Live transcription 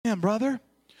Amen, brother.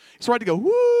 It's right to go,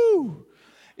 woo.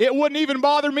 It wouldn't even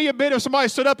bother me a bit if somebody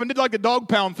stood up and did like the dog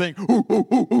pound thing. Ooh, ooh,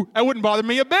 ooh, ooh. That wouldn't bother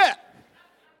me a bit.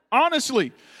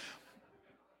 Honestly.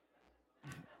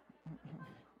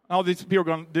 All these people are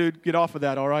going, dude, get off of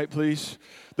that, all right, please?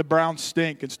 The Browns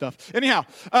stink and stuff. Anyhow,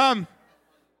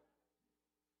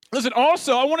 listen,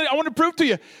 also, I want to prove to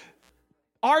you,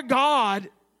 our God,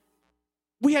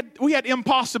 we had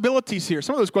impossibilities here.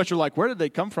 Some of those questions are like, where did they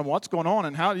come from? What's going on?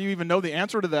 And how do you even know the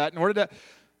answer to that? And where did that?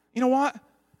 You know what?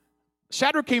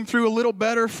 Shadrach came through a little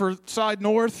better for side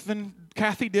north than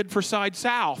Kathy did for side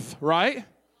south, right?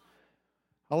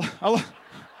 But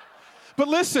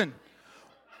listen,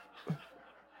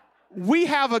 we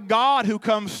have a God who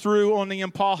comes through on the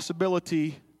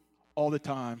impossibility all the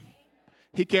time.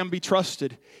 He can be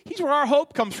trusted. He's where our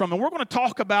hope comes from. And we're going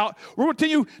to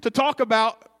continue to talk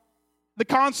about the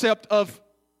concept of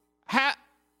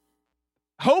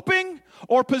hoping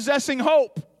or possessing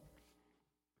hope.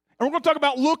 And we're going to talk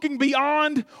about looking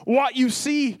beyond what you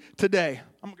see today.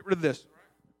 I'm going to get rid of this.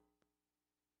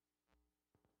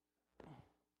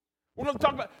 We're going to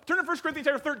talk about, turn to 1 Corinthians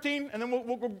chapter 13, and then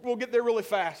we'll get there really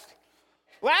fast.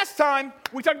 Last time,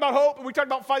 we talked about hope, and we talked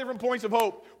about 5 different points of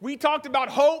hope. We talked about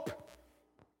hope,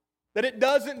 that it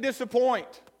doesn't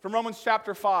disappoint, from Romans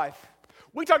chapter 5.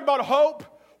 We talked about hope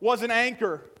was an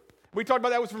anchor. We talked about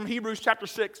that was from Hebrews chapter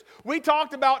 6. We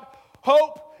talked about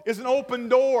hope is an open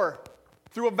door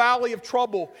through a valley of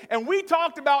trouble. And we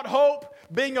talked about hope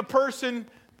being the person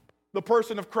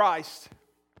of Christ.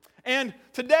 And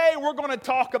today we're going to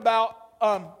talk about,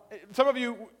 some of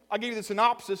you, I gave you the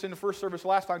synopsis in the first service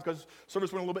last time because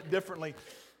service went a little bit differently.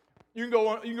 You can go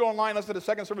online, listen to the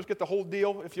second service, get the whole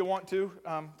deal if you want to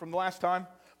from the last time.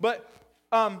 But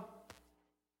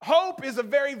hope is a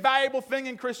very valuable thing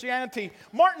in Christianity.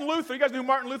 Martin Luther, you guys know who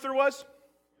Martin Luther was?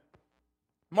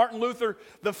 Martin Luther,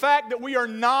 the fact that we are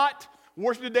not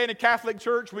worshiping today in a Catholic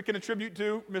church, we can attribute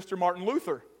to Mr. Martin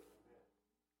Luther.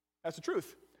 That's the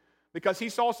truth. Because he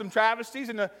saw some travesties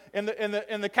in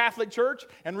the Catholic Church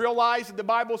and realized that the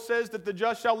Bible says that the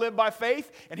just shall live by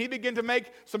faith, and he began to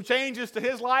make some changes to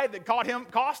his life that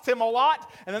cost him a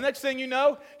lot. And the next thing you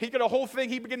know, he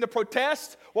began to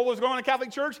protest what was going on in the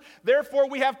Catholic Church. Therefore,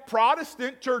 we have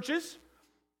Protestant churches.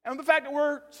 And the fact that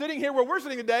we're sitting here where we're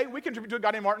sitting today, we contribute to a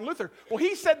guy named Martin Luther. Well,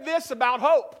 he said this about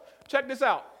hope. Check this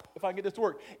out, if I can get this to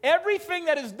work. Everything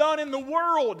that is done in the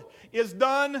world is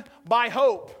done by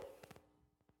hope.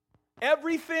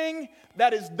 Everything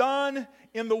that is done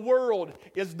in the world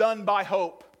is done by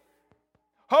hope.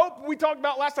 Hope, we talked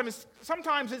about last time, is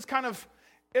sometimes it's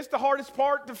the hardest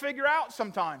part to figure out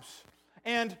sometimes.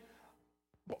 And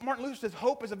Martin Luther says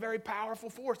hope is a very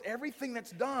powerful force. Everything that's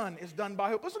done is done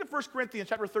by hope. Let's look at 1 Corinthians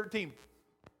chapter 13.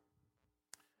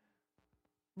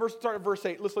 Start at verse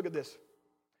 8. Let's look at this.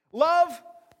 Love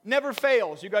never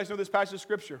fails. You guys know this passage of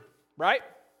Scripture, right?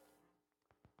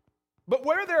 But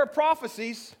where there are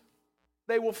prophecies,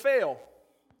 they will fail.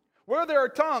 Where there are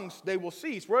tongues, they will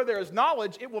cease. Where there is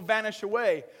knowledge, it will vanish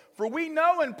away. For we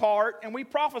know in part, and we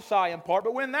prophesy in part,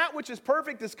 but when that which is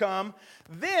perfect is come,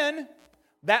 then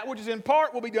that which is in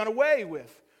part will be done away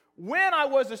with. When I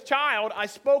was a child, I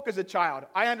spoke as a child.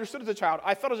 I understood as a child.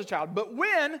 I thought as a child. But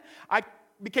when I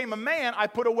became a man, I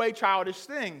put away childish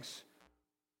things.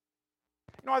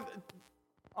 You know,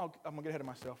 I'm going to get ahead of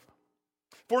myself.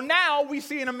 For now we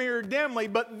see in a mirror dimly,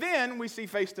 but then we see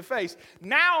face to face.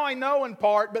 Now I know in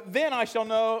part, but then I shall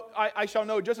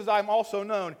know just as I am also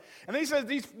known. And then he says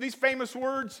these famous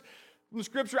words in the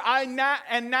Scripture, and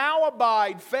now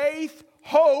abide faith,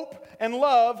 hope, and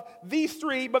love, these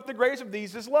three, but the greatest of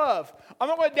these is love. I'm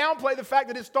not going to downplay the fact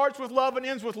that it starts with love and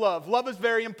ends with love. Love is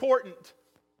very important.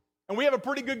 And we have a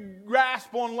pretty good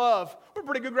grasp on love. We have a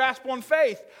pretty good grasp on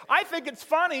faith. I think it's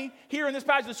funny here in this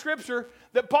passage of Scripture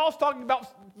that Paul's talking about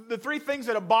the three things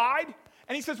that abide.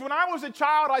 And he says, when I was a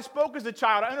child, I spoke as a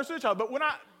child. I understood as a child.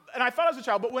 And I thought as a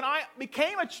child. But when I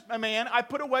became a man, I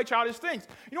put away childish things.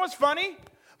 You know what's funny?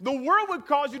 The world would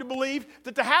cause you to believe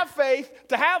that to have faith,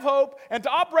 to have hope, and to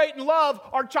operate in love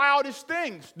are childish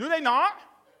things. Do they not?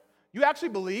 You actually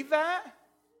believe that?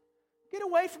 Get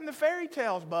away from the fairy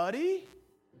tales, buddy.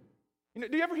 You know,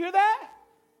 do you ever hear that?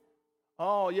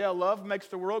 Oh, yeah, love makes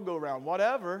the world go round.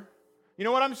 Whatever. You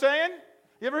know what I'm saying?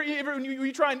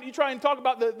 You try and talk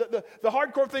about the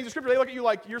hardcore things of Scripture, they look at you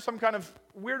like you're some kind of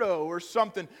weirdo or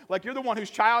something. Like you're the one who's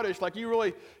childish. Like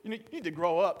you need to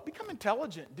grow up. Become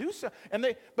intelligent. Do so.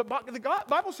 But the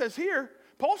Bible says here,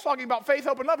 Paul's talking about faith,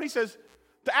 hope, and love. And he says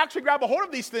to actually grab a hold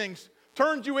of these things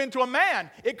turns you into a man.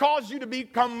 It causes you to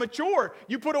become mature.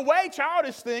 You put away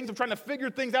childish things of trying to figure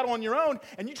things out on your own,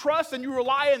 and you trust and you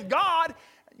rely on God.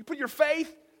 You put your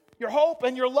faith, your hope,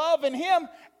 and your love in Him,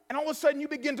 and all of a sudden you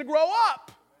begin to grow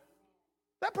up.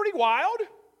 Is that pretty wild?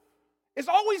 It's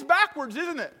always backwards,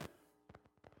 isn't it?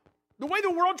 The way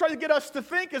the world tries to get us to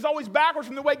think is always backwards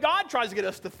from the way God tries to get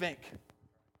us to think.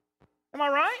 Am I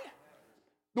right?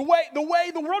 The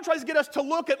way the world tries to get us to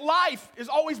look at life is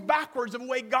always backwards of the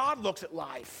way God looks at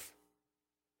life.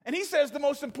 And he says the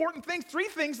most important things, 3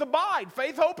 things abide: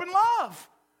 faith, hope, and love.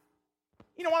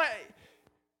 You know what?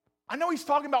 I know he's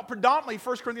talking about predominantly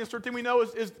 1 Corinthians 13, we know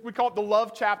is we call it the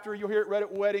love chapter. You'll hear it read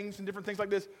at weddings and different things like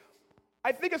this.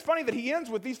 I think it's funny that he ends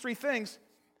with these 3 things,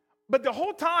 but the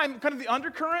whole time, kind of the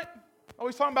undercurrent,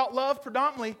 always talking about love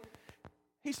predominantly,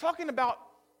 he's talking about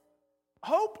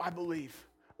hope, I believe.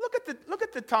 Look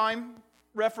at the time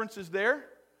references there.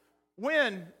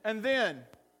 When and then.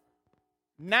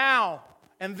 Now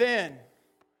and then.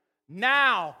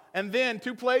 Now and then,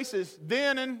 2 places.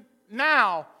 Then and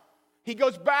now. He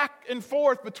goes back and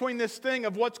forth between this thing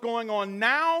of what's going on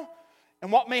now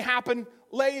and what may happen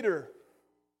later.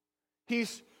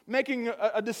 He's making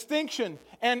a distinction.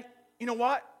 And you know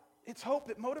what? It's hope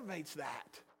that motivates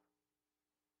that.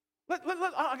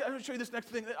 I'll show you this next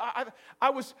thing.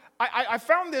 I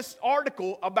found this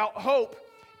article about hope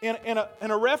in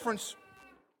a reference,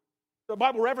 a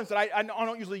Bible reference that I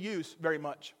don't usually use very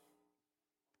much.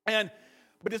 But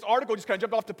this article just kind of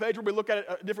jumped off the page. We'll look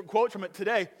at a different quote from it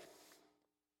today.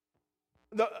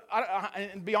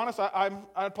 And to be honest,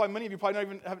 probably many of you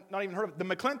probably not even heard of it.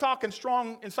 The McClintock and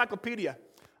Strong Encyclopedia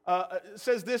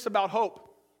says this about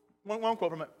hope. One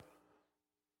quote from it.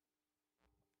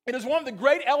 It is one of the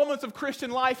great elements of Christian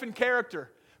life and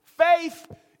character.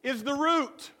 Faith is the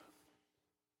root.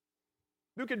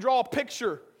 You could draw a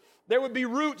picture. There would be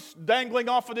roots dangling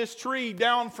off of this tree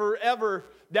down forever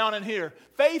down in here.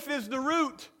 Faith is the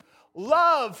root.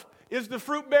 Love is the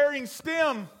fruit-bearing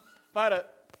stem. If I had a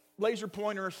laser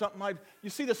pointer or something, you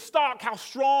see the stalk, how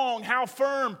strong, how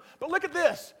firm. But look at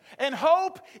this. And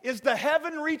hope is the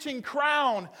heaven-reaching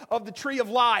crown of the tree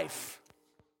of life.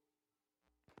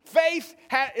 Faith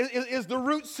is the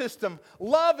root system.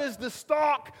 Love is the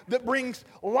stalk that brings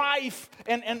life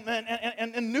and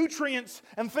nutrients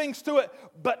and things to it.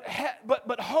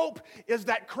 But hope is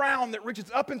that crown that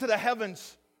reaches up into the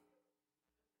heavens.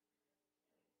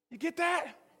 You get that?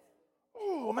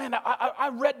 Oh man, I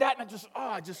read that and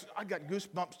I got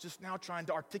goosebumps just now trying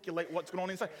to articulate what's going on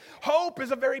inside. Hope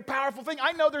is a very powerful thing.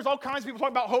 I know there's all kinds of people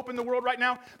talking about hope in the world right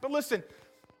now, but listen,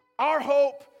 our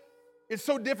hope is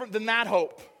so different than that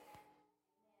hope.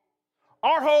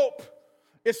 Our hope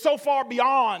is so far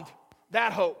beyond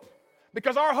that hope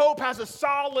because our hope has a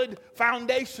solid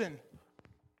foundation.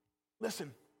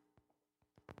 Listen,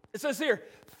 it says here,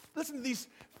 listen to these.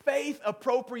 Faith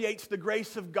appropriates the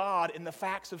grace of God in the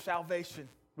facts of salvation.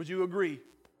 Would you agree?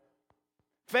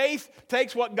 Faith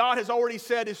takes what God has already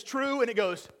said is true and it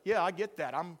goes, yeah, I get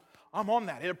that. I'm on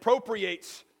that. It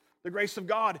appropriates the grace of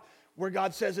God where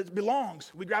God says it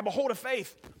belongs. We grab a hold of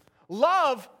faith.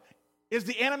 Love is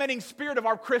the animating spirit of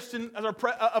our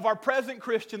present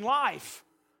Christian life.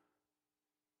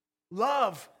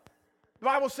 Love. The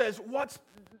Bible says,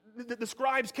 the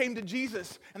scribes came to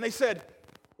Jesus and they said,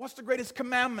 what's the greatest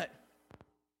commandment?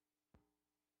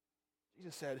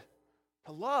 Jesus said,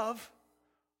 to love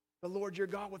the Lord your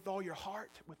God with all your heart,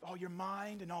 with all your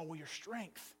mind, and all your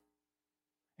strength.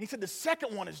 And he said the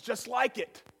second one is just like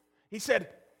it. He said,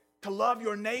 to love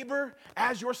your neighbor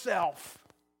as yourself.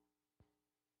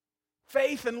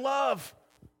 Faith and love.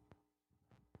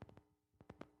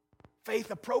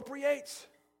 Faith appropriates.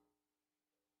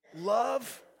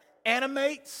 Love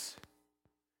animates.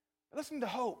 Listen to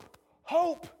hope.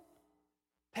 Hope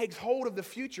takes hold of the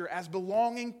future as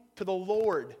belonging to the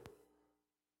Lord.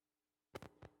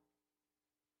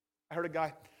 I heard a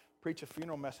guy preach a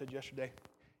funeral message yesterday,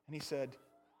 and he said,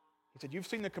 you've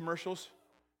seen the commercials?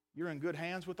 You're in good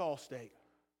hands with Allstate.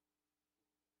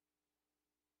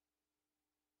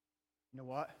 You know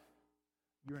what?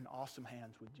 You're in awesome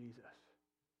hands with Jesus.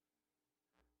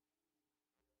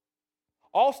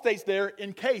 Allstate's there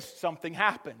in case something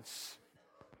happens.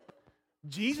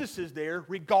 Jesus is there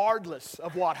regardless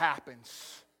of what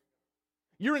happens.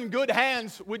 You're in good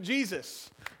hands with Jesus.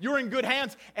 You're in good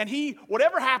hands, and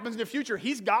whatever happens in the future,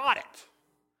 He's got it.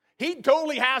 He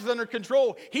totally has it under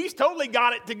control. He's totally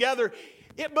got it together.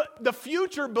 But the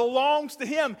future belongs to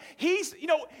Him.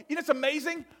 It's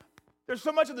amazing. There's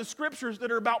so much of the scriptures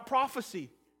that are about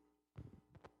prophecy.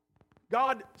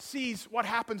 God sees what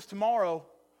happens tomorrow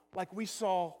like we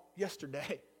saw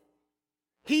yesterday.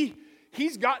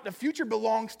 He's got the future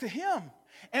belongs to Him.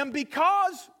 And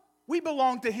because we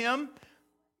belong to Him,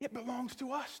 it belongs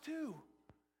to us too.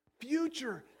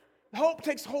 Future Hope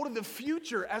takes hold of the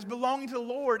future as belonging to the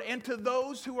Lord and to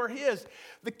those who are His.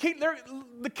 The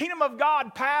kingdom of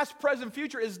God, past, present,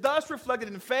 future, is thus reflected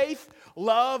in faith,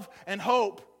 love, and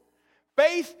hope.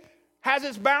 Faith has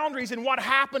its boundaries in what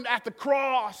happened at the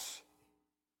cross.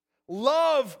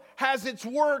 Love has its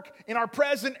work in our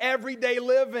present everyday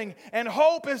living. And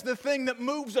hope is the thing that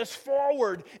moves us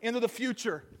forward into the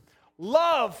future.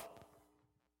 Love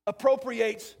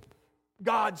appropriates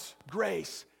God's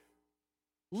grace.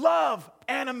 Love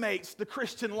animates the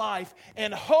Christian life.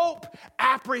 And hope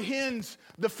apprehends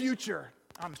the future.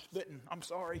 I'm spitting. I'm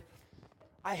sorry.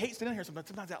 I hate sitting here sometimes.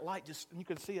 Sometimes that light just, you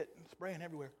can see it spraying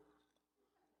everywhere.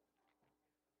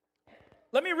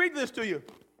 Let me read this to you.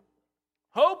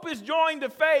 Hope is joined to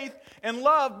faith and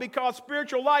love because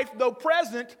spiritual life, though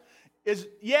present, is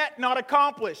yet not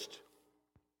accomplished.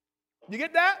 You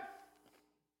get that?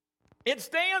 It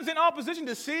stands in opposition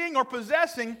to seeing or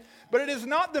possessing, but it is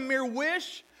not the mere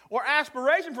wish or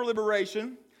aspiration for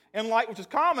liberation and light which is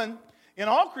common in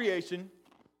all creation.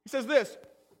 He says this,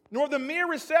 nor the mere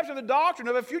reception of the doctrine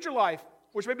of a future life,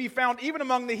 which may be found even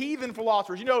among the heathen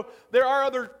philosophers. You know, there are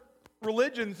other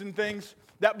religions and things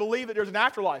that believe that there's an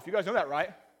afterlife. You guys know that,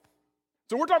 right?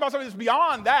 So we're talking about something that's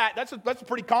beyond that. That's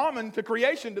pretty common to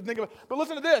creation to think of. But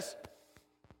listen to this.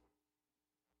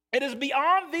 It is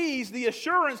beyond these the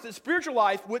assurance that spiritual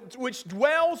life, which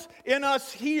dwells in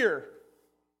us here.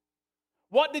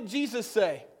 What did Jesus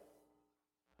say?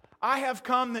 I have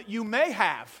come that you may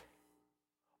have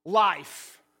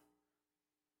life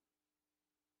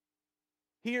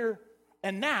here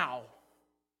and now,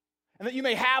 and that you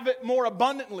may have it more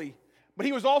abundantly. But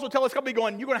he was also telling us company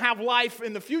going, you're going to have life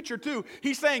in the future too.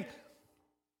 He's saying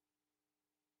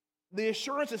the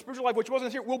assurance of spiritual life, which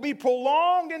wasn't here, will be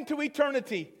prolonged into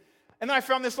eternity. And then I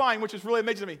found this line, which is really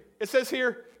amazing to me. It says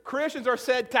here, Christians are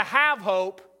said to have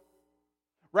hope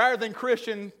rather than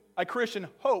a Christian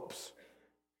hopes.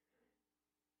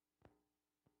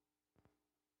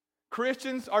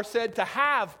 Christians are said to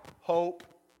have hope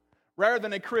rather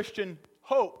than a Christian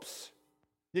hopes.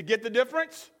 You get the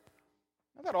difference?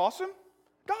 Isn't that awesome?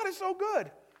 God is so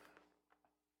good.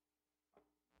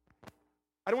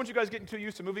 I don't want you guys getting too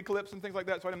used to movie clips and things like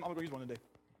that, so I'm going to use one today.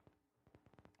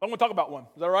 I'm going to talk about one.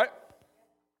 Is that all right?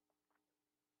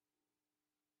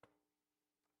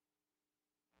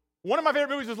 One of my favorite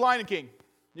movies is Lion King.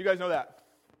 You guys know that.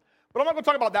 But I'm not going to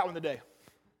talk about that one today.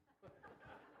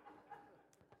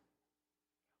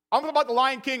 I'm going to talk about The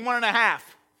Lion King 1.5.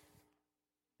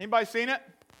 Anybody seen it?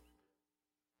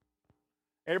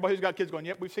 Everybody who's got kids going,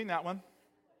 yep, we've seen that one.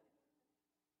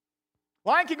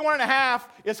 Lion King 1.5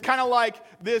 is kind of like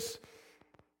this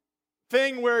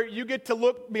thing where you get to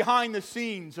look behind the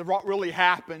scenes of what really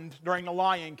happened during the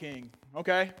Lion King,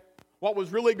 okay? What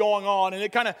was really going on, and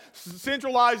it kind of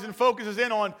centralizes and focuses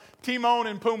in on Timon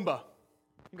and Pumbaa.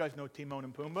 You guys know Timon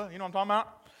and Pumbaa, you know what I'm talking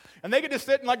about? And they get to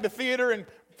sit in like the theater and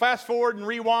fast forward and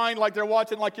rewind like you're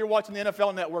watching the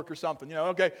NFL Network or something. You know,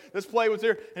 okay, this play was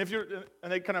there, and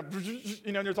they kind of,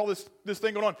 you know, there's all this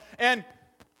thing going on. And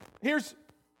here's,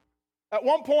 at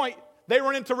one point, they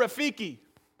run into Rafiki.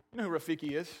 You know who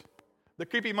Rafiki is? The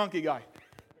creepy monkey guy.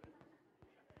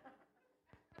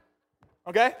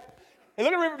 Okay? And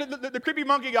look at the creepy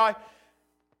monkey guy.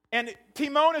 And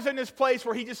Timon is in this place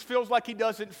where he just feels like he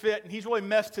doesn't fit, and he's really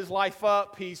messed his life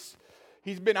up. He's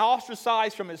been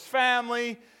ostracized from his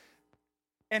family,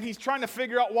 and he's trying to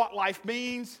figure out what life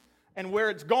means and where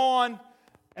it's gone.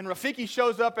 And Rafiki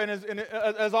shows up and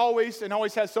as always, and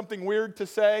always has something weird to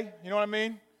say. You know what I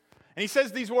mean? And he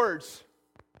says these words,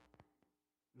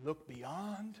 look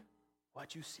beyond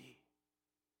what you see.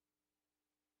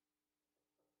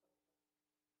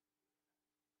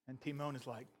 And Timon is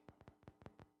like,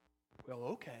 well,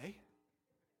 okay.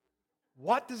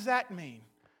 What does that mean?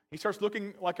 He starts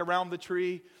looking like around the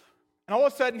tree, and all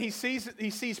of a sudden he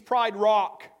sees Pride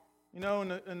Rock, you know,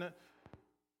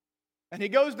 and he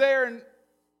goes there, and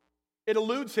it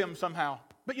eludes him somehow.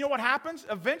 But you know what happens?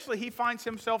 Eventually he finds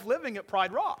himself living at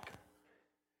Pride Rock.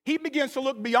 He begins to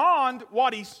look beyond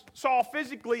what he saw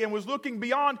physically and was looking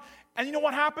beyond, and you know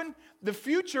what happened? The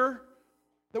future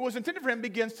that was intended for him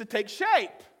begins to take shape.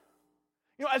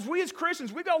 You know, as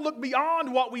Christians, we've got to look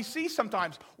beyond what we see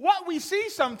sometimes. What we see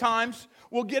sometimes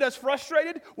will get us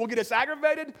frustrated, will get us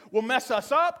aggravated, will mess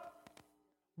us up.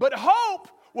 But hope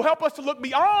will help us to look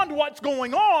beyond what's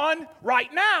going on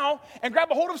right now and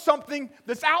grab a hold of something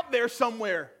that's out there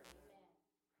somewhere.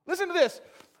 Listen to this.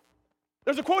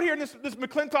 There's a quote here in this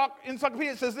McClintock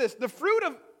encyclopedia that says this: the fruit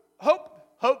of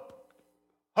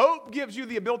hope gives you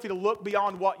the ability to look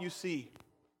beyond what you see.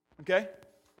 Okay?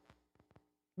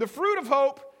 The fruit of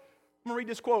hope, I'm going to read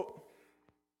this quote.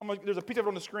 There's a piece of it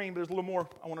on the screen, but there's a little more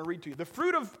I want to read to you. The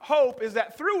fruit of hope is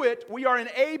that through it we are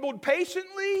enabled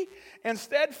patiently and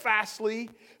steadfastly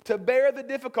to bear the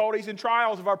difficulties and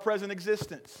trials of our present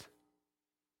existence.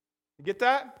 You get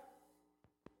that?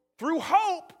 Through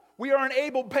hope, we are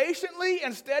enabled patiently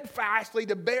and steadfastly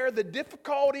to bear the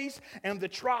difficulties and the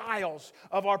trials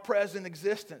of our present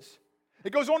existence.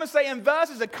 It goes on to say, and thus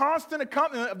is a constant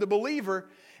accompaniment of the believer,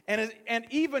 and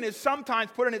even is sometimes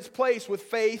put in its place with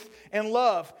faith and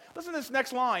love. Listen to this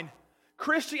next line.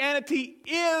 Christianity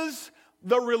is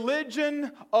the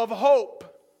religion of hope.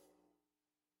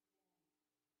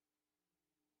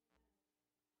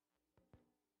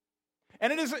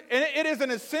 And it is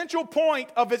an essential point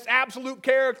of its absolute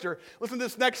character. Listen to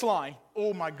this next line.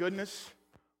 Oh my goodness.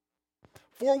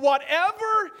 For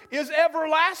whatever is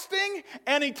everlasting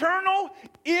and eternal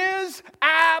is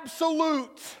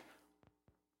absolute.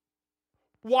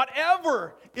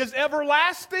 Whatever is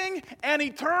everlasting and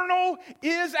eternal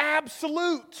is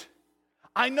absolute.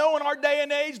 I know in our day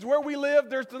and age where we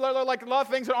live, there's like a lot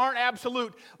of things that aren't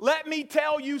absolute. Let me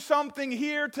tell you something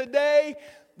here today,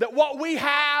 that what we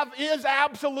have is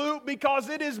absolute because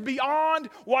it is beyond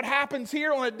what happens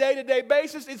here on a day-to-day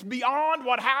basis. It's beyond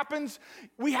what happens.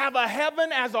 We have a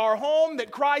heaven as our home that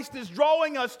Christ is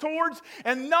drawing us towards,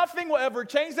 and nothing will ever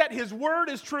change that. His word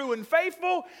is true and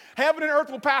faithful. Heaven and earth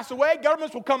will pass away.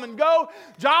 Governments will come and go.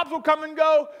 Jobs will come and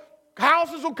go.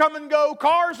 Houses will come and go,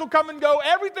 cars will come and go,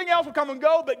 everything else will come and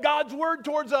go, but God's word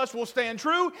towards us will stand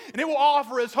true, and it will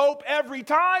offer us hope every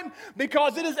time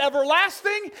because it is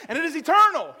everlasting and it is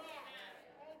eternal.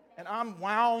 And I'm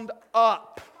wound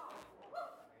up.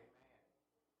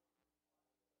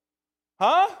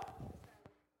 Huh?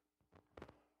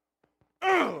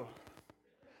 Ugh.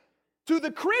 To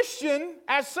the Christian,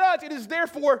 as such, it is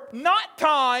therefore not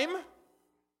time,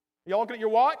 y'all looking at your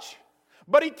watch,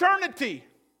 but eternity.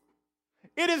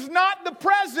 It is not the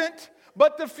present,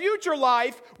 but the future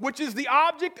life, which is the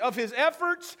object of his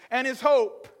efforts and his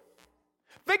hope.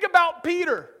 Think about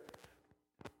Peter.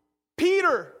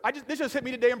 This just hit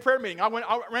me today in prayer meeting.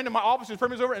 I ran to my office and prayer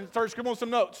meeting was over and started scribbling some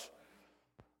notes.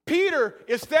 Peter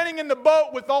is standing in the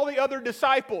boat with all the other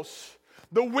disciples.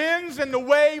 The winds and the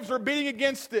waves are beating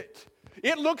against it.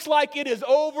 It looks like it is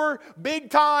over, big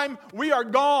time, we are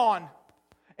gone.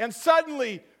 And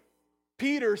suddenly,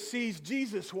 Peter sees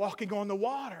Jesus walking on the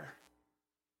water.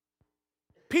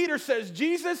 Peter says,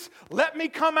 Jesus, let me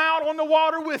come out on the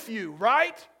water with you,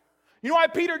 right? You know why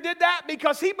Peter did that?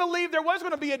 Because he believed there was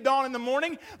going to be a dawn in the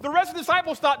morning. The rest of the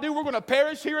disciples thought, dude, we're going to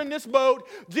perish here in this boat.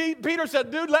 Peter said,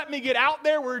 dude, let me get out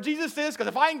there where Jesus is, because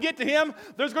if I can get to him,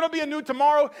 there's going to be a new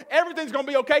tomorrow. Everything's going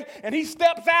to be okay. And he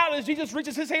steps out as Jesus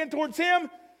reaches his hand towards him.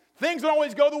 Things don't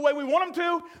always go the way we want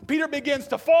them to. Peter begins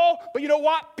to fall. But you know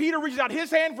what? Peter reaches out his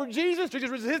hand for Jesus. Jesus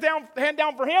reaches his hand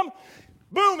down for him.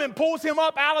 Boom, and pulls him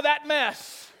up out of that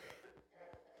mess.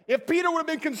 If Peter would have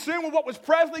been consumed with what was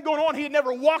presently going on, he had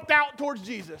never walked out towards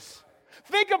Jesus.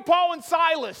 Think of Paul and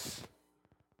Silas.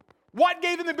 What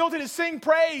gave them the ability to sing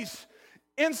praise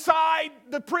inside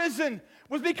the prison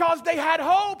was because they had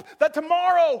hope that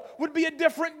tomorrow would be a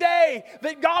different day,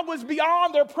 that God was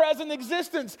beyond their present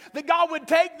existence, that God would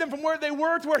take them from where they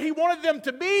were to where he wanted them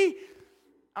to be.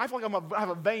 I feel like I have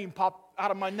a vein pop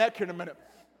out of my neck here in a minute.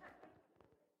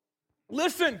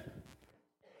 Listen,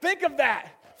 think of that.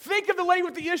 Think of the lady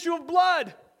with the issue of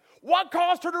blood. What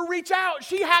caused her to reach out?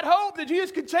 She had hope that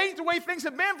Jesus could change the way things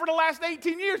have been for the last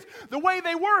 18 years, the way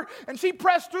they were, and she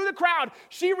pressed through the crowd.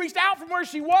 She reached out from where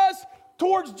she was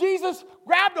towards Jesus,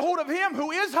 grabbed a hold of him who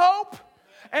is hope,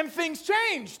 and things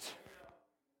changed.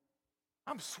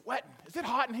 I'm sweating. Is it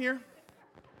hot in here?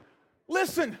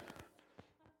 Listen,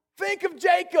 think of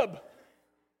Jacob.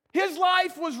 His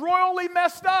life was royally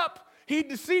messed up. He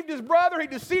deceived his brother. He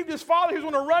deceived his father. He was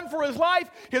going to run for his life.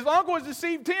 His uncle has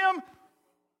deceived him.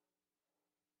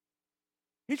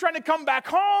 He's trying to come back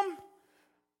home.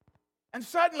 And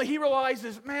suddenly he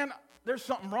realizes, man, there's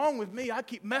something wrong with me. I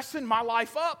keep messing my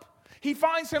life up. He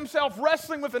finds himself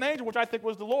wrestling with an angel, which I think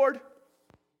was the Lord.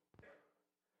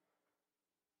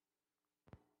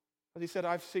 But he said,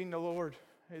 I've seen the Lord.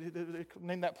 They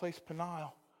named that place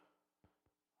Peniel.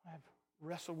 I have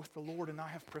wrestled with the Lord and I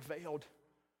have prevailed.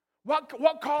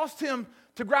 What caused him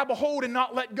to grab a hold and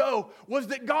not let go was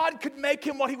that God could make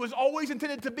him what he was always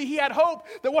intended to be. He had hope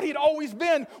that what he had always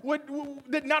been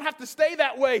did not have to stay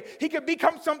that way. He could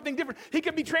become something different. He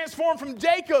could be transformed from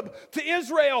Jacob to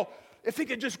Israel if he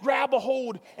could just grab a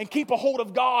hold and keep a hold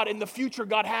of God and the future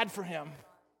God had for him.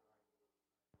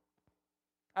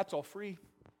 That's all free.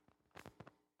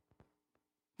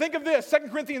 Think of this, 2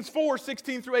 Corinthians 4,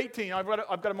 16 through 18. I've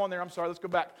got them on there. I'm sorry. Let's go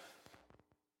back.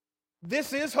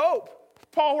 This is hope.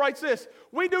 Paul writes this,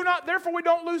 therefore we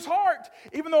don't lose heart,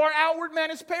 even though our outward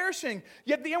man is perishing,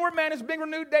 yet the inward man is being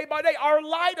renewed day by day. Our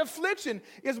light affliction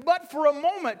is but for a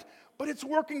moment, but it's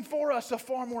working for us a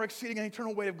far more exceeding and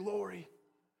eternal weight of glory.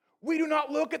 We do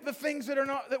not look at the things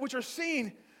which are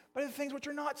seen, but at the things which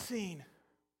are not seen.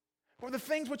 For the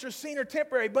things which are seen are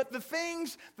temporary, but the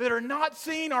things that are not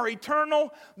seen are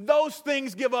eternal. Those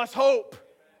things give us hope.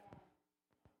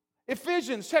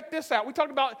 Ephesians, check this out. We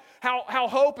talked about how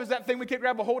hope is that thing we can't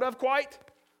grab a hold of quite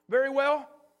very well.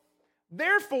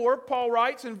 Therefore, Paul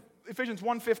writes in Ephesians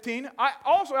 1:15,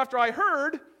 after I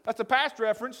heard, that's a past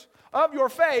reference, of your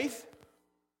faith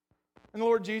in the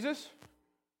Lord Jesus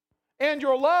and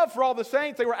your love for all the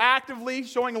saints. They were actively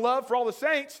showing love for all the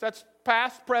saints. That's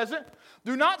past, present.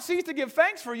 Do not cease to give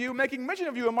thanks for you, making mention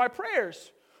of you in my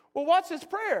prayers. Well, what's his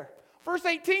prayer? Verse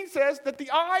 18 says that the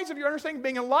eyes of your understanding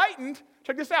being enlightened.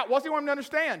 Check this out. What's he want him to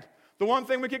understand? The one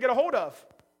thing we can get a hold of.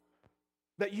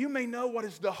 That you may know what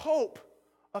is the hope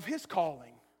of his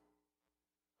calling.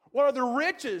 What are the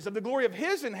riches of the glory of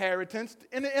his inheritance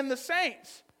in the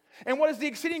saints? And what is the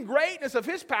exceeding greatness of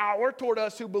his power toward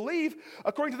us who believe,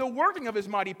 according to the working of his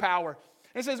mighty power?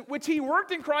 And it says, which he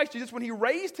worked in Christ Jesus when he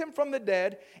raised him from the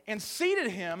dead and seated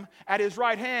him at his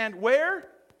right hand. Where?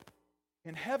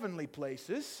 In heavenly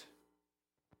places.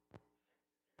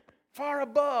 Far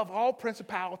above all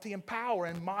principality and power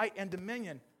and might and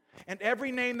dominion, and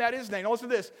every name that is named. Now listen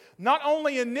to this. Not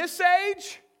only in this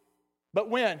age, but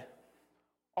when?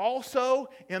 Also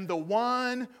in the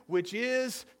one which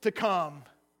is to come.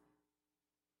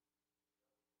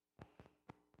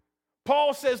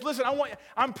 Paul says, listen,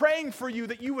 I'm praying for you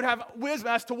that you would have wisdom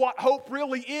as to what hope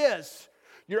really is.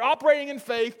 You're operating in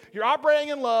faith, you're operating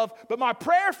in love, but my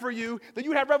prayer for you that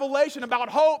you have revelation about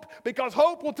hope, because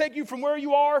hope will take you from where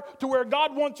you are to where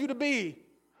God wants you to be,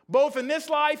 both in this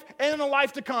life and in the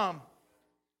life to come.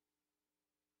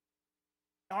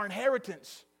 Our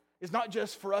inheritance is not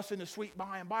just for us in the sweet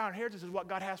by and by. Our inheritance is what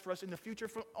God has for us in the future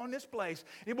on this place.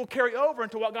 It will carry over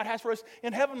into what God has for us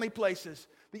in heavenly places,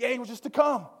 the age which is to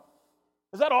come.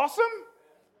 Is that awesome?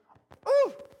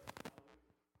 Ooh!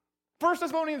 1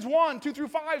 Thessalonians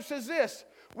 1:2-5 says this,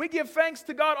 we give thanks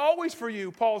to God always for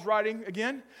you, Paul's writing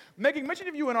again, making mention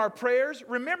of you in our prayers,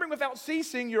 remembering without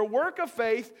ceasing your work of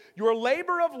faith, your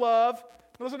labor of love,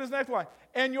 listen to this next line,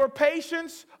 and your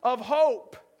patience of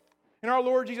hope in our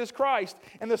Lord Jesus Christ,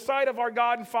 in the sight of our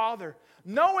God and Father,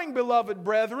 knowing, beloved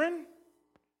brethren,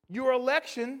 your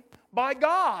election by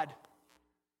God.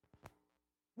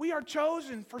 We are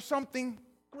chosen for something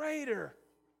greater.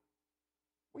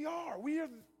 We are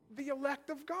the elect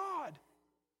of God.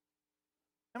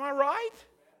 Am I right?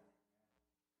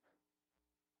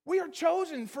 We are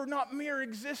chosen for not mere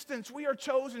existence. We are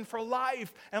chosen for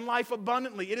life and life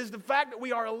abundantly. It is the fact that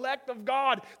we are elect of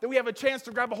God that we have a chance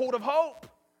to grab a hold of hope.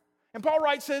 And Paul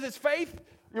writes, says it's faith,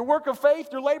 your work of faith,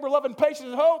 your labor, love, and patience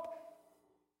and hope,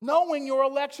 knowing your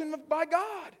election by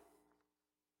God.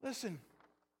 Listen,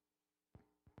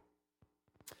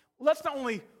 let's not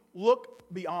only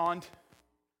look beyond,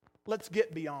 let's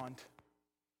get beyond.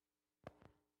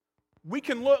 We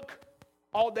can look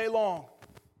all day long.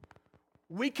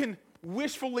 We can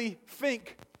wishfully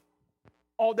think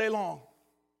all day long.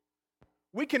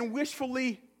 We can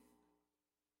wishfully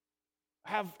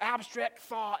have abstract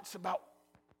thoughts about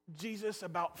Jesus,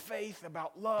 about faith,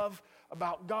 about love,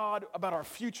 about God, about our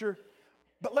future.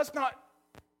 But let's not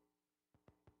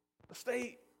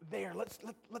stay there.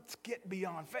 Let's get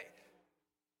beyond faith.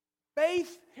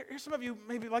 Faith, here's some of you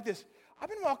maybe like this. I've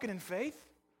been walking in faith.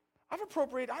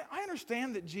 I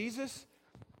understand that Jesus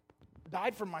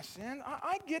died for my sin.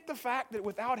 I get the fact that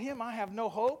without him I have no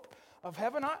hope of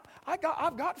heaven. I've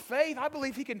got faith. I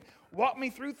believe he can walk me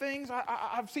through things.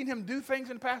 I've seen him do things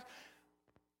in the past.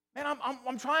 And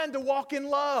I'm trying to walk in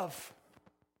love.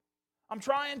 I'm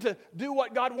trying to do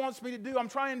what God wants me to do. I'm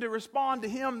trying to respond to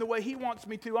him the way he wants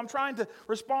me to. I'm trying to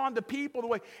respond to people the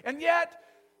way. And yet,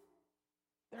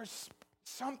 there's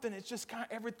something, it's just kind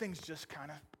of, everything's just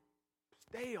kind of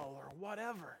stale or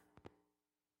whatever.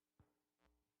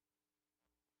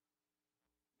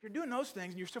 If you're doing those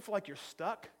things and you still feel like you're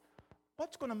stuck,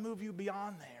 what's going to move you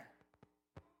beyond there?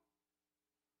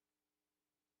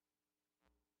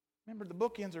 Remember, the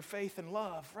bookends are faith and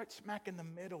love. Right smack in the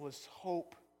middle is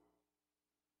hope.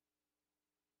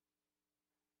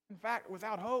 In fact,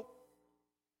 without hope,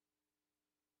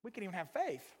 we can't even have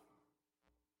faith.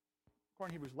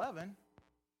 According to Hebrews 11,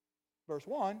 verse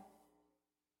 1.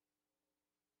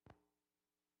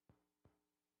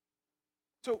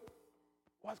 So,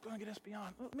 what's going to get us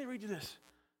beyond? Let me read you this.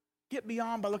 Get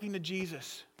beyond by looking to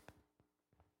Jesus.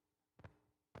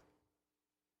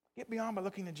 Get beyond by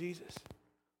looking to Jesus.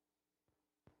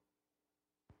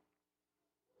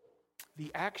 The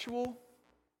actual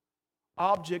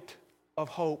object of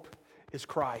hope is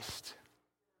Christ.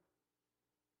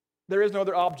 There is no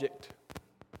other object.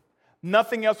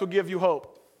 Nothing else will give you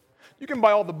hope. You can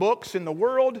buy all the books in the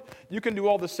world. You can do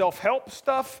all the self-help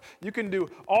stuff. You can do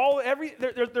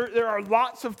there are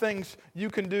lots of things you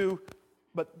can do,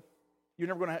 but you're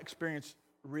never going to experience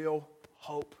real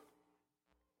hope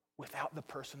without the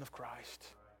person of Christ.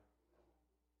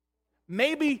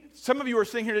 Maybe some of you are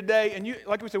sitting here today, and you,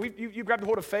 like we said, you grabbed a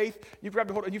hold of faith. You've grabbed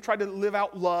a hold, and you've tried to live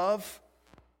out love,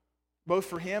 both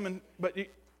for Him but you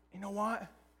know what?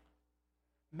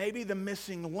 Maybe the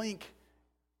missing link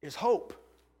is hope.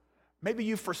 Maybe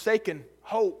you've forsaken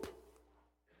hope.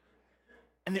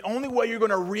 And the only way you're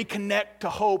going to reconnect to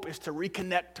hope is to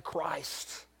reconnect to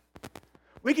Christ.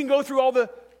 We can go through all the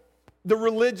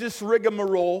religious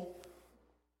rigmarole.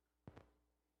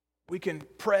 We can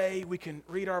pray, we can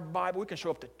read our Bible, we can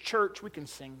show up to church, we can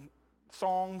sing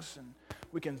songs, and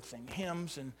we can sing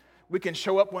hymns, and we can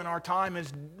show up when our time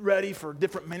is ready for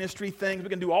different ministry things. We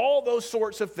can do all those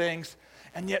sorts of things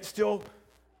and yet still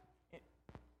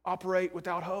operate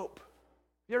without hope.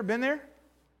 You ever been there?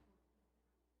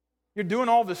 You're doing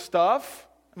all this stuff,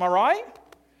 am I right?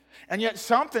 And yet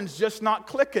something's just not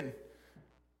clicking.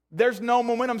 There's no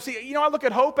momentum. See, I look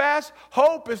at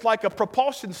hope is like a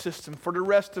propulsion system for the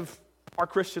rest of our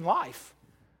Christian life.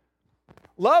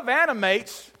 Love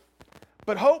animates,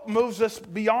 but hope moves us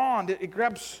beyond. It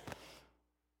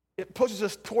pushes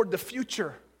us toward the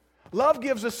future. Love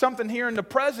gives us something here in the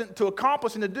present to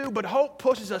accomplish and to do, but hope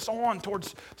pushes us on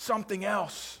towards something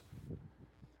else.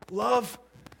 Love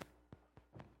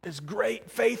is great.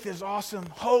 Faith is awesome.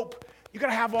 Hope, you got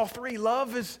to have all three.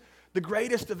 Love is the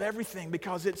greatest of everything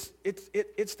because it's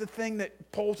the thing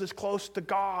that pulls us close to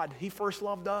God. He first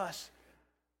loved us.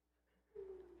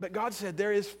 But God said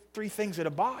there is three things that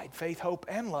abide: faith, hope,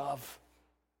 and love.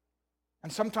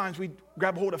 And sometimes we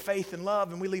grab hold of faith and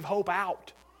love and we leave hope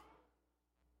out.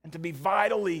 And to be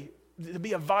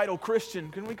a vital Christian,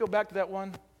 can we go back to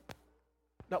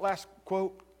that last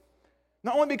quote?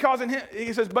 Not only because in Him,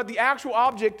 he says, but the actual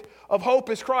object of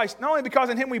hope is Christ. Not only because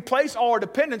in Him we place all our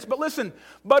dependence, but listen,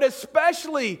 but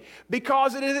especially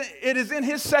because it is in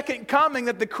His second coming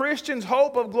that the Christian's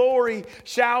hope of glory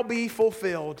shall be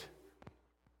fulfilled.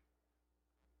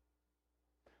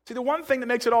 See, the one thing that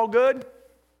makes it all good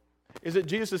is that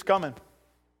Jesus is coming.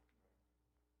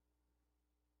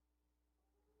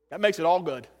 That makes it all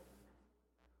good.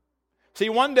 See,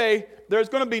 one day there's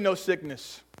going to be no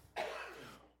sickness.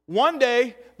 One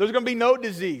day, there's going to be no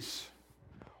disease.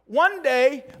 One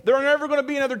day, there's never going to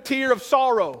be another tear of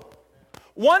sorrow.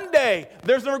 One day,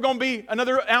 there's never going to be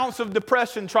another ounce of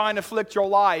depression trying to afflict your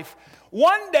life.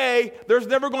 One day, there's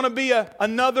never going to be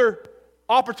another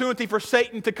opportunity for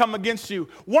Satan to come against you.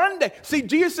 One day, see,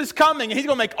 Jesus is coming, and He's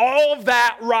going to make all of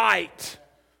that right.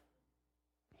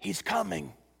 He's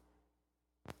coming.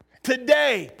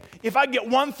 Today, if I get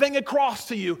one thing across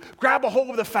to you, grab a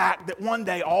hold of the fact that one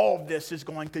day all of this is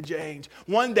going to change.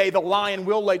 One day the lion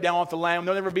will lay down with the lamb.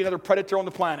 There'll never be another predator on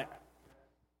the planet.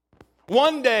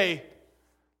 One day,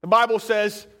 the Bible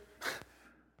says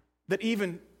that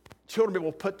even children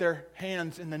will put their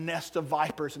hands in the nest of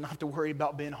vipers and not have to worry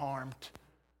about being harmed.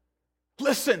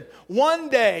 Listen, one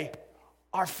day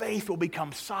our faith will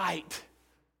become sight.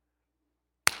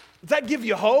 Does that give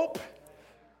you hope?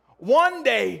 One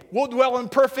day, we'll dwell in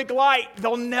perfect light.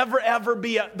 There'll never, ever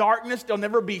be a darkness. There'll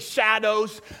never be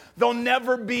shadows. There'll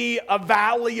never be a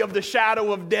valley of the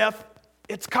shadow of death.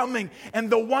 It's coming. And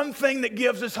the one thing that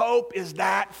gives us hope is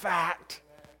that fact.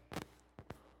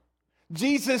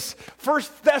 Jesus, 1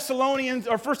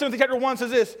 Timothy chapter 1 says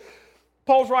this.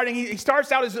 Paul's writing, he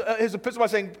starts out his epistle by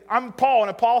saying, I'm Paul, an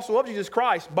apostle of Jesus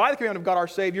Christ, by the command of God our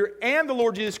Savior and the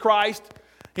Lord Jesus Christ.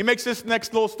 He makes this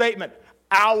next little statement,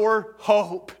 our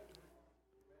hope.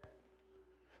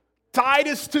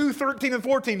 Titus 2:13 and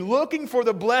 14, looking for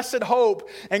the blessed hope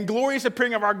and glorious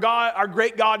appearing of our God, our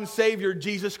great God and Savior,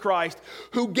 Jesus Christ,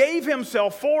 who gave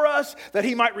Himself for us that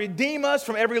He might redeem us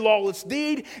from every lawless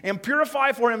deed and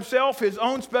purify for Himself His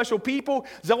own special people,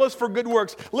 zealous for good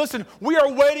works. Listen, we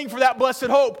are waiting for that blessed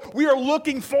hope. We are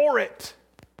looking for it.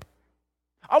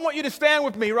 I want you to stand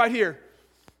with me right here,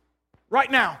 right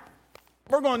now.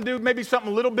 We're going to do maybe something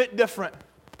a little bit different.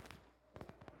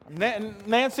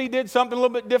 Nancy did something a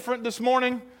little bit different this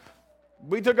morning.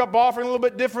 We took up offering a little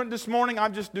bit different this morning. I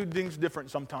just do things different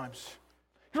sometimes.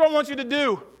 Here's what I want you to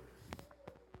do.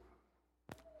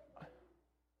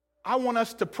 I want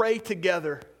us to pray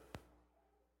together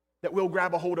that we'll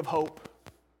grab a hold of hope,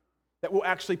 that we'll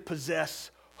actually possess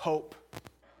hope.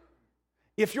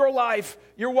 If your life,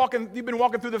 you've been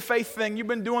walking through the faith thing, you've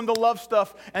been doing the love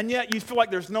stuff, and yet you feel like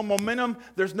there's no momentum,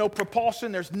 there's no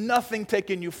propulsion, there's nothing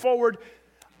taking you forward,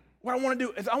 what I want to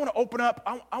do is I want to open up,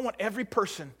 I want every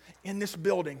person in this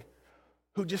building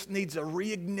who just needs a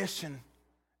reignition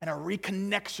and a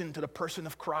reconnection to the person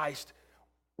of Christ,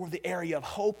 where the area of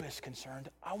hope is concerned.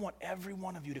 I want every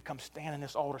one of you to come stand in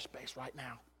this altar space right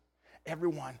now.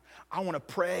 Everyone. I want to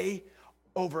pray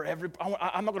over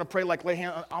I'm not going to pray like lay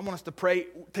hands. I want us to pray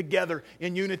together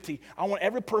in unity. I want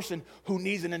every person who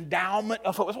needs an endowment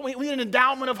of hope. We need an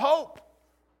endowment of hope.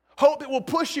 Hope that will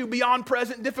push you beyond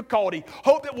present difficulty.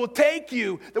 Hope that will take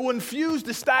you, that will infuse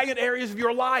the stagnant areas of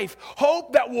your life.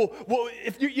 Hope that will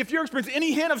if you're experiencing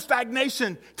any hint of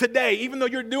stagnation today, even though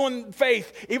you're doing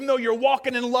faith, even though you're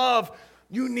walking in love,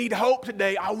 you need hope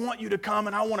today. I want you to come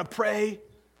and I want to pray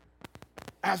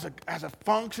as a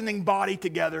functioning body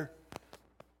together,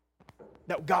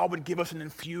 that God would give us an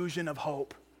infusion of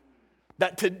hope.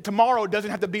 That tomorrow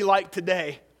doesn't have to be like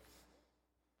today.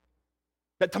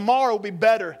 That tomorrow will be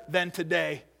better than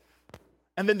today.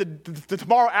 And then the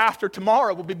tomorrow after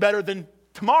tomorrow will be better than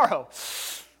tomorrow.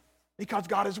 Because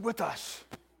God is with us.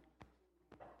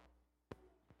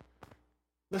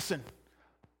 Listen,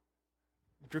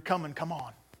 if you're coming, come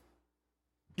on.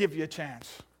 Give you a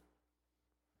chance.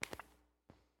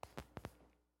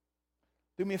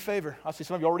 Do me a favor. I see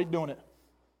some of you already doing it.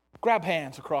 Grab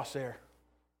hands across there.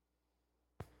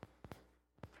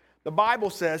 The Bible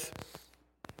says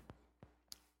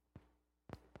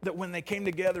that when they came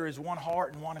together as one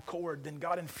heart and one accord, then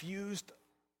God infused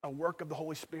a work of the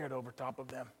Holy Spirit over top of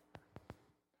them.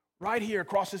 Right here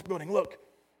across this building, look,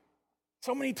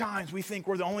 so many times we think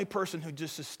we're the only person who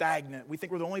just is stagnant. We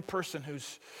think we're the only person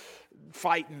who's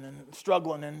fighting and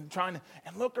struggling and trying to,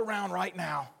 and look around right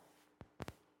now.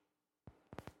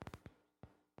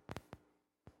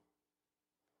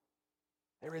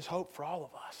 There is hope for all of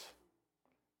us.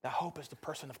 That hope is the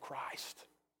person of Christ.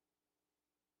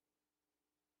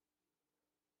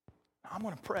 Now, I'm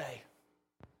going to pray.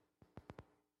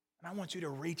 And I want you to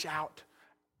reach out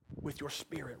with your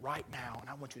spirit right now. And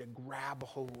I want you to grab a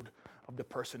hold of the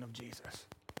person of Jesus.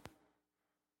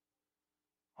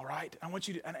 All right? I want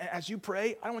you to, and as you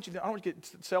pray, I don't want you to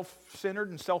get self-centered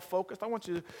and self-focused. I want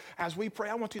you to, as we pray,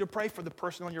 I want you to pray for the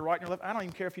person on your right and your left. I don't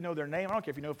even care if you know their name. I don't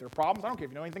care if you know if their problems. I don't care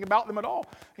if you know anything about them at all.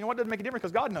 You know what? It doesn't make a difference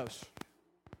because God knows.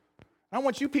 I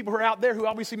want you people who are out there who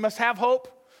obviously must have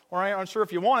hope, or I aren't sure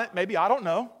if you want it. Maybe, I don't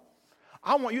know.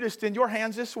 I want you to extend your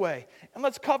hands this way. And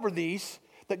let's cover these,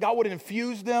 that God would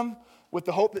infuse them with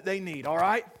the hope that they need. All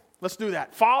right? Let's do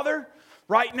that. Father,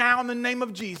 right now in the name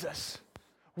of Jesus,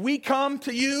 we come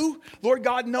to you, Lord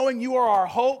God, knowing you are our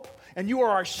hope and you are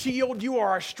our shield, you are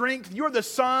our strength, you're the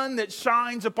sun that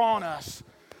shines upon us.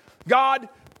 God,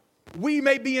 we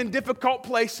may be in difficult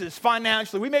places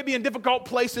financially. We may be in difficult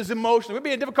places emotionally. We may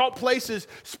be in difficult places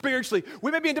spiritually.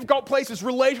 We may be in difficult places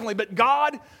relationally. But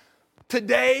God,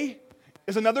 today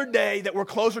is another day that we're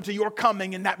closer to your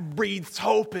coming, and that breathes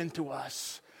hope into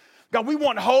us. God, we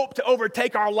want hope to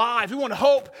overtake our lives. We want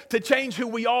hope to change who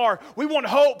we are. We want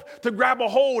hope to grab a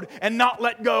hold and not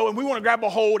let go. And we want to grab a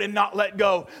hold and not let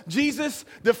go. Jesus,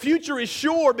 the future is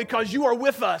sure because you are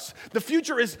with us. The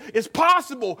future is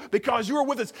possible because you are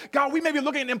with us. God, we may be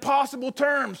looking at impossible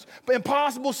terms,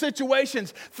 impossible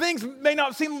situations. Things may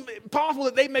not seem possible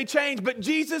that they may change. But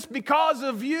Jesus, because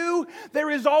of you, there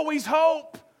is always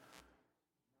hope.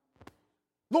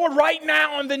 Lord, right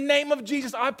now in the name of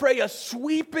Jesus, I pray a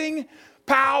sweeping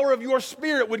power of your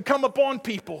Spirit would come upon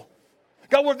people.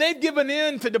 God, where they've given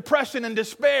in to depression and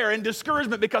despair and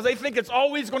discouragement because they think it's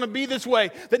always going to be this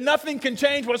way, that nothing can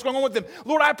change what's going on with them.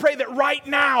 Lord, I pray that right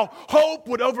now, hope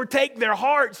would overtake their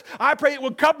hearts. I pray it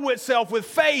would couple itself with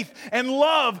faith and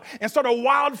love and start a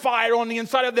wildfire on the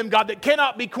inside of them, God, that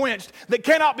cannot be quenched, that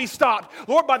cannot be stopped.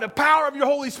 Lord, by the power of your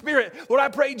Holy Spirit, Lord, I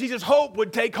pray, Jesus, hope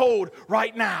would take hold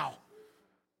right now.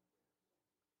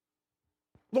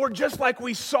 Lord, just like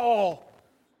we saw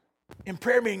in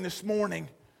prayer meeting this morning,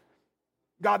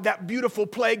 God, that beautiful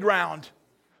playground,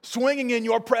 swinging in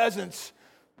your presence,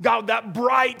 God, that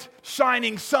bright,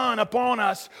 shining sun upon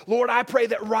us. Lord, I pray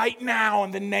that right now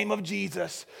in the name of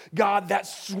Jesus, God, that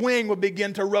swing will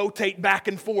begin to rotate back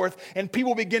and forth and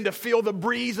people begin to feel the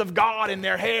breeze of God in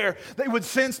their hair. They would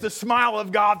sense the smile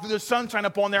of God through the sunshine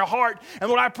upon their heart. And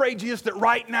Lord, I pray, Jesus, that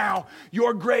right now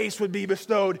your grace would be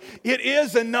bestowed. It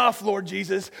is enough, Lord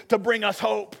Jesus, to bring us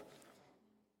hope.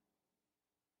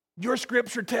 Your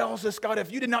scripture tells us, God,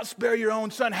 if you did not spare your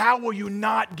own son, how will you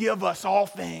not give us all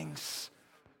things?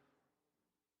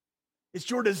 It's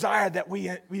your desire that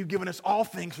you've given us all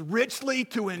things richly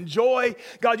to enjoy.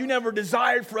 God, you never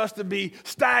desired for us to be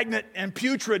stagnant and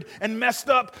putrid and messed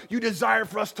up. You desire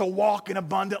for us to walk in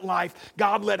abundant life.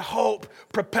 God, let hope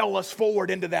propel us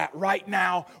forward into that right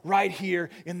now, right here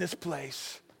in this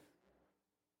place.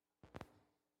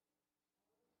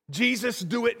 Jesus,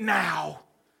 do it now.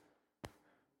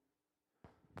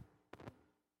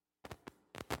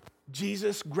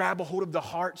 Jesus, grab a hold of the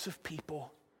hearts of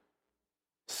people.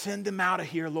 Send them out of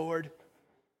here, Lord,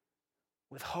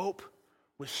 with hope,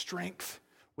 with strength,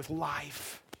 with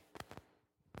life.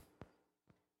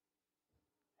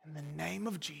 In the name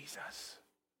of Jesus,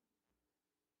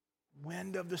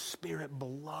 wind of the Spirit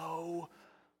blow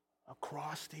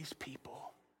across these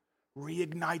people.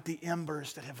 Reignite the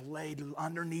embers that have laid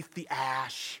underneath the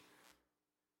ash.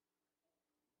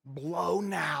 Blow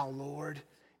now, Lord,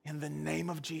 in the name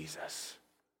of Jesus.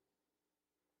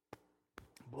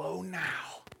 Blow now.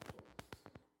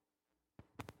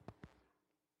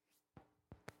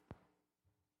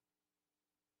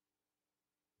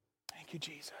 Thank you,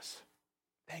 Jesus.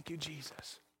 Thank you,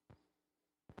 Jesus.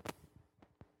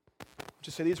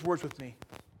 Just say these words with me.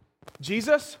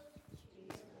 Jesus,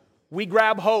 we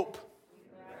grab hope.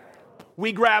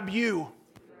 We grab you.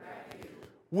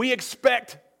 We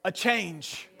expect a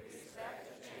change.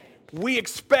 We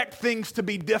expect things to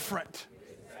be different.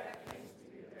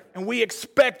 And we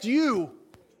expect you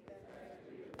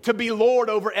to be Lord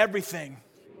over everything.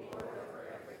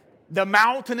 The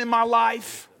mountain in my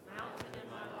life,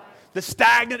 the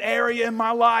stagnant area in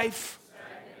my life,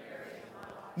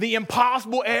 the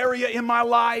impossible area in my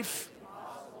life.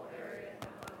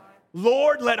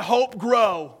 Lord, let hope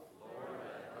grow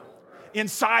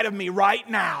inside of me right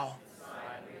now.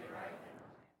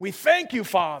 We thank you,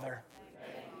 Father.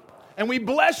 And we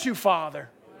bless you, Father.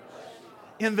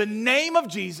 In the name of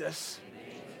Jesus.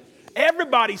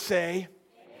 Everybody say,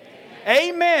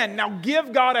 Amen. Now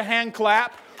give God a hand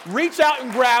clap. Reach out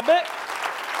and grab it.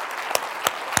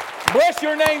 Bless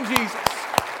your name, Jesus.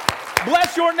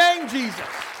 Bless your name, Jesus.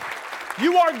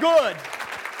 You are good.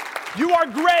 You are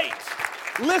great.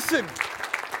 Listen.